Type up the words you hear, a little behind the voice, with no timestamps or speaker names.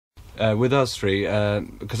with us three,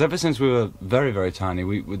 because ever since we were very, very tiny,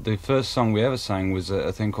 the first song we ever sang was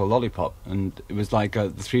a thing called Lollipop, and it was like the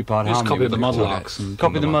three-part harmony. Copy of the Mudlarks.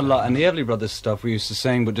 Copy of the Mudlarks, and the Everly Brothers stuff we used to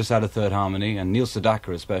sing, but just add a third harmony, and Neil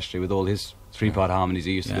Sedaka especially, with all his three-part harmonies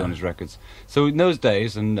he used to do on his records. So in those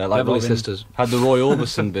days, and like Beverly Robin Sisters had the Roy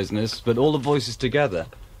Orbison business, but all the voices together.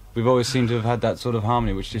 We've always seemed to have had that sort of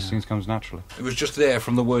harmony, which just seems comes naturally. It was just there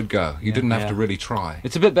from the word go. You didn't have to really try.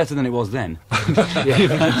 It's a bit better than it was then.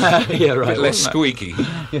 yeah, right. A bit less squeaky.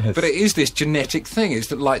 Yes. But it is this genetic thing.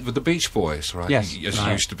 It's like with the Beach Boys, right? Yes. As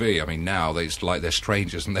it used to be. I mean, now it's like they're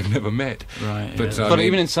strangers and they've never met. Right. But, Yeah. But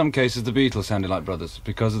even in some cases, the Beatles sounded like brothers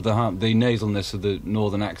because of the nasalness of the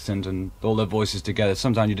northern accent and all their voices together.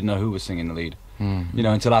 Sometimes you didn't know who was singing the lead, you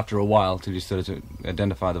know, until after a while, till you started to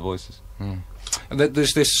identify the voices. And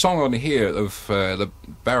there's this song on here of that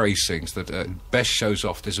Barry sings that best shows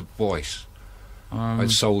off there's a voice.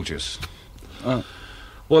 It's Soldiers.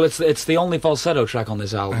 Well, it's the only falsetto track on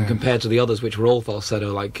this album compared to the others, which were all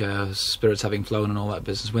falsetto, like Spirits Having Flown and all that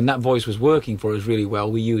business. When that voice was working for us really well,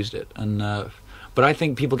 we used it. And but I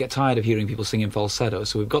think people get tired of hearing people singing falsetto,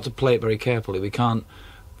 so we've got to play it very carefully. We can't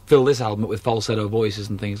fill this album with falsetto voices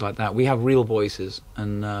and things like that. We have real voices,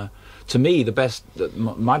 and to me,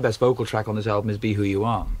 my best vocal track on this album is "Be Who You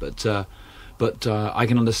Are." But I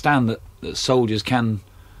can understand that Soldiers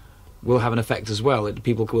will have an effect as well.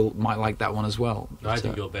 People might like that one as well. I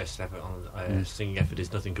think your best effort on singing effort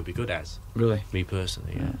is Nothing Could Be Good As. Really? Me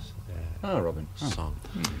personally, yes. Oh, Robin. Song.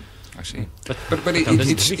 I see. But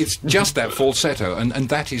it's just that falsetto, and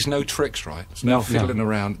that is no tricks, right? It's no fiddling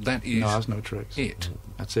around. That is that's no tricks. It.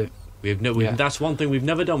 That's it. That's one thing we've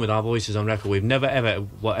never done with our voices on record. We've never ever,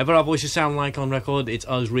 whatever our voices sound like on record, it's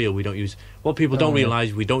us real. We don't use, what people don't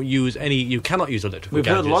realise, we don't use you cannot use electrical We've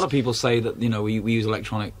gadgets. heard a lot of people say that, we use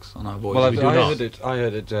electronics on our voices. Well, I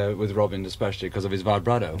heard it with Robin especially because of his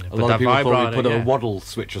vibrato. A lot of people thought we put a waddle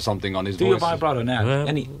switch or something on his voice. Do your vibrato now.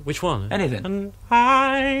 Which one? Anything. And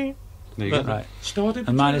I There you go. Right. started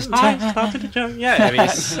And mine is I started to jump. Yeah, I mean,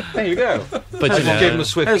 There you go. but you know, Give him a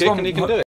swift kick and he can do it.